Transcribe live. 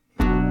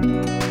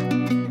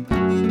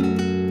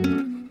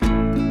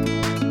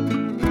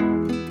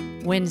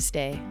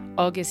Wednesday,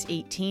 August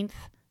 18th,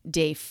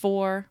 day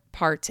 4,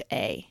 part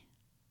A.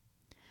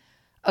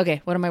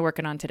 Okay, what am I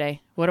working on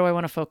today? What do I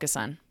want to focus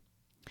on?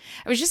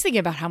 I was just thinking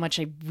about how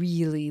much I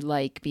really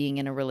like being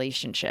in a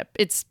relationship.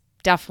 It's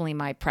definitely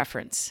my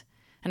preference.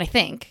 And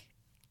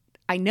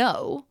I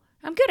know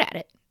I'm good at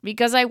it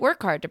because I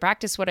work hard to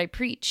practice what I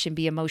preach and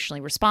be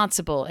emotionally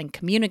responsible and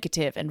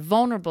communicative and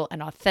vulnerable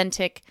and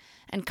authentic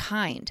and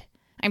kind.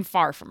 I'm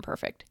far from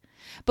perfect.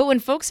 But when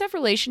folks have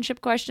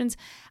relationship questions,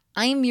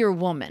 I'm your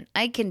woman.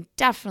 I can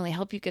definitely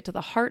help you get to the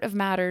heart of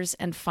matters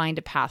and find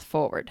a path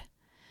forward.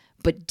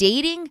 But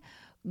dating,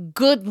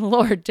 good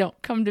Lord,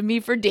 don't come to me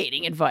for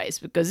dating advice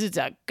because it's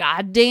a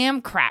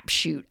goddamn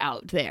crapshoot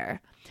out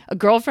there. A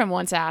girlfriend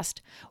once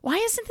asked, "Why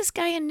isn't this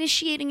guy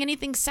initiating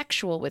anything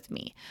sexual with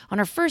me? On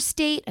our first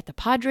date at the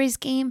Padres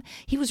game,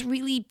 he was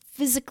really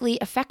physically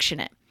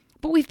affectionate.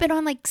 But we've been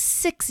on like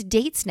 6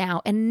 dates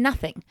now and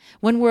nothing.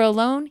 When we're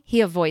alone, he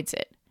avoids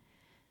it."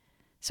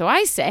 So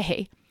I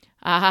say,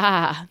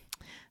 I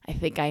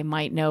think I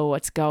might know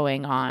what's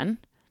going on.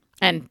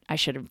 And I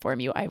should inform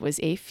you, I was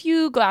a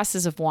few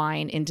glasses of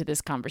wine into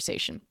this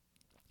conversation.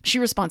 She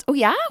responds, "Oh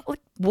yeah? What?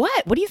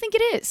 What do you think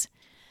it is?"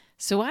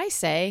 So I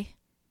say,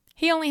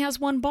 he only has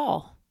one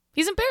ball.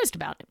 He's embarrassed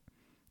about it.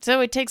 So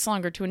it takes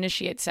longer to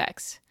initiate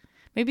sex.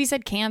 Maybe he's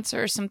had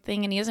cancer or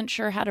something and he isn't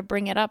sure how to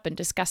bring it up and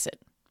discuss it.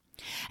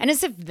 And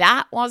as if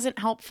that wasn't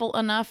helpful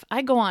enough,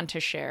 I go on to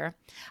share,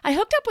 I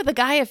hooked up with a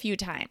guy a few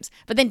times,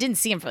 but then didn't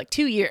see him for like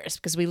 2 years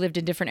because we lived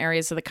in different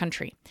areas of the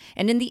country.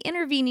 And in the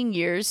intervening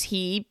years,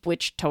 he,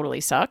 which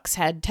totally sucks,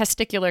 had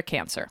testicular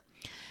cancer.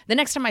 The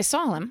next time I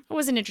saw him, I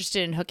wasn't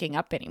interested in hooking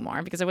up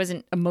anymore because I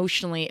wasn't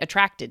emotionally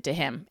attracted to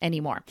him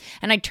anymore.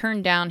 And I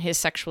turned down his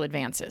sexual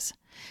advances.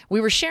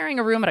 We were sharing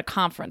a room at a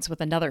conference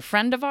with another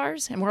friend of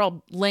ours, and we're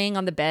all laying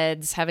on the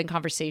beds, having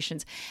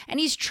conversations,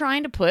 and he's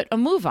trying to put a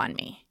move on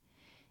me.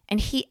 And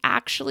he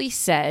actually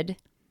said,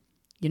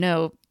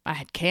 I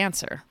had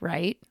cancer,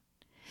 right?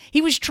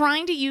 He was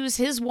trying to use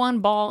his one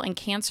ball and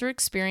cancer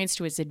experience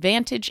to his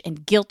advantage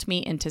and guilt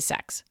me into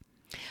sex.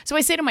 So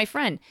I say to my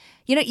friend,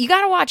 you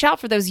got to watch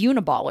out for those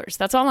Uniballers.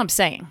 That's all I'm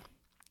saying.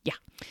 Yeah.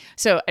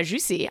 So as you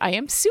see, I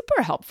am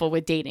super helpful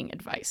with dating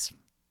advice.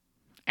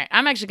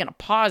 I'm actually going to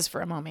pause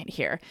for a moment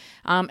here.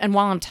 And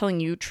while I'm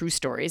telling you true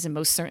stories, and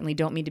most certainly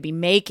don't mean to be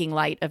making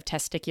light of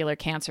testicular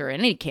cancer or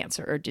any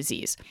cancer or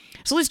disease.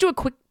 So let's do a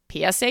quick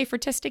PSA for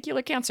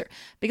testicular cancer,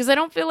 because I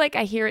don't feel like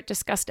I hear it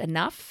discussed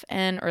enough,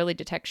 and early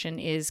detection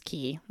is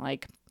key,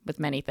 like with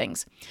many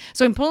things.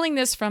 So I'm pulling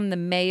this from the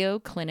Mayo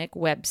Clinic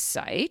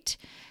website,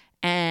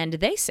 and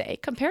they say,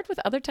 compared with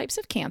other types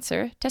of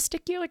cancer,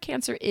 testicular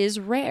cancer is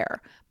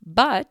rare,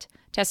 but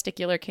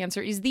testicular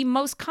cancer is the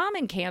most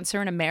common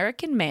cancer in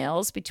American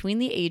males between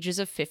the ages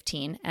of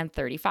 15 and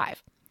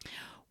 35.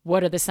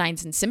 What are the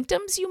signs and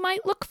symptoms you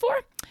might look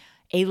for?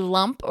 A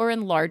lump or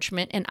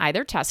enlargement in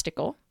either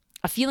testicle,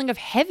 a feeling of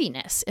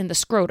heaviness in the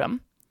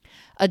scrotum,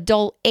 a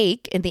dull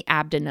ache in the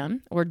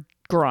abdomen or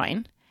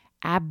groin,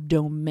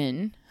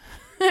 abdomen,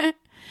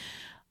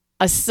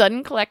 a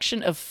sudden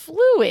collection of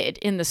fluid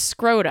in the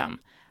scrotum.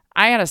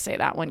 I gotta say,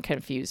 that one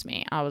confused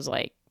me. I was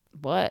like,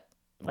 what?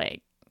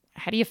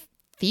 How do you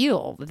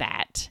feel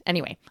that?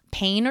 Anyway,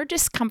 pain or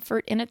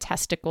discomfort in a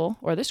testicle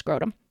or the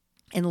scrotum,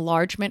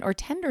 enlargement or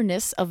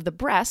tenderness of the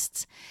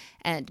breasts,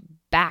 and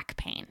back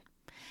pain.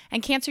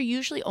 And cancer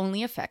usually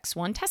only affects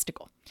one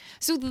testicle.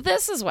 So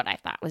this is what I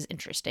thought was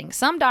interesting.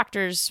 Some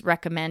doctors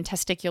recommend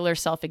testicular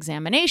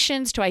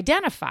self-examinations to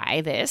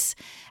identify this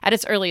at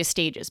its earliest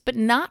stages, but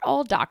not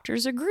all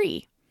doctors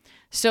agree.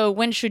 So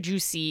when should you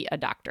see a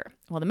doctor?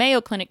 Well, the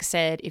Mayo Clinic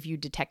said if you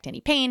detect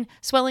any pain,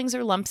 swellings,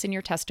 or lumps in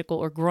your testicle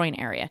or groin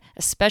area,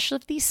 especially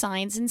if these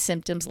signs and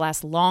symptoms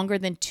last longer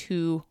than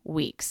 2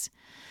 weeks.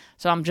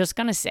 So I'm just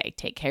going to say,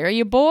 take care of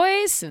your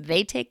boys so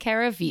they take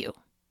care of you.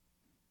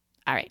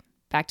 All right.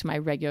 Back to my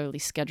regularly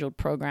scheduled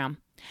program.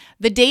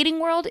 The dating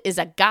world is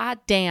a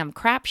goddamn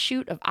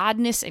crapshoot of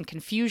oddness and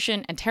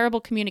confusion and terrible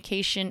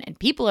communication and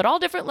people at all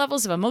different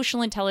levels of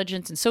emotional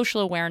intelligence and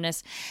social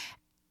awareness.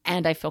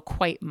 And I feel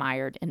quite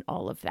mired in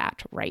all of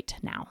that right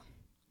now.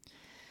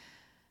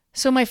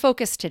 So my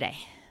focus today.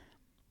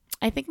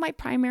 I think my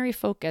primary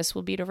focus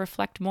will be to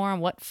reflect more on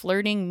what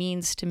flirting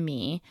means to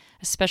me,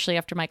 especially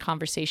after my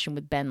conversation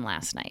with Ben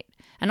last night.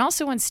 And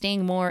also on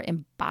staying more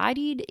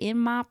embodied in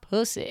my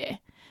pussy.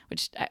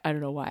 Which I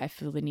don't know why I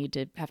feel the need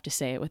to have to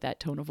say it with that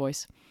tone of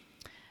voice.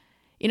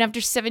 After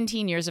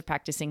 17 years of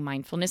practicing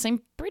mindfulness,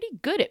 I'm pretty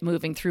good at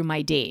moving through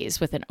my days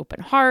with an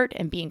open heart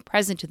and being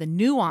present to the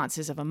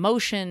nuances of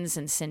emotions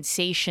and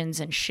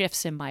sensations and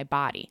shifts in my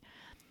body.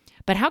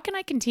 But how can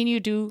I continue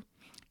to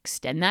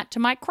extend that to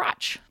my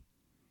crotch?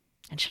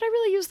 And should I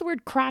really use the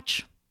word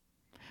crotch?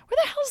 Where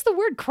the hell does the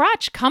word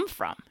crotch come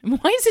from? And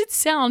why does it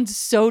sound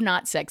so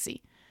not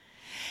sexy?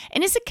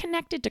 And is it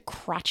connected to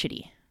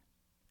crotchety?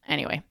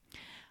 Anyway,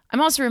 I'm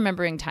also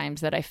remembering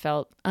times that I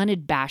felt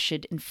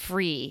unabashed and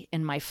free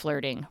in my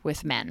flirting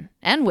with men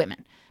and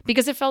women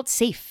because it felt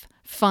safe,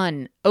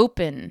 fun,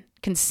 open,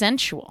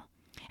 consensual.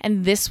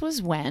 And this was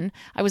when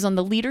I was on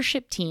the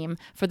leadership team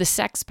for the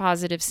Sex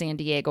Positive San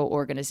Diego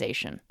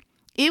organization.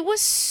 It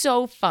was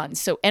so fun,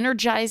 so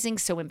energizing,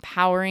 so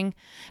empowering,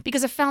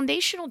 because a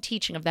foundational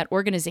teaching of that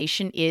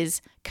organization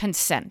is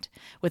consent,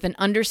 with an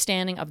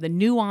understanding of the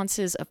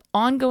nuances of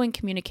ongoing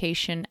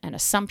communication and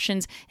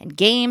assumptions and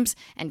games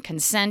and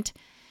consent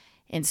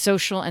in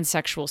social and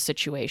sexual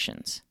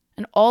situations.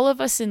 And all of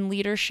us in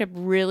leadership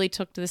really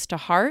took this to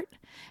heart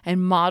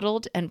and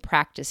modeled and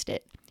practiced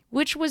it,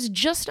 which was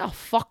just a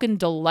fucking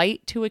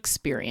delight to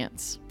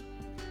experience.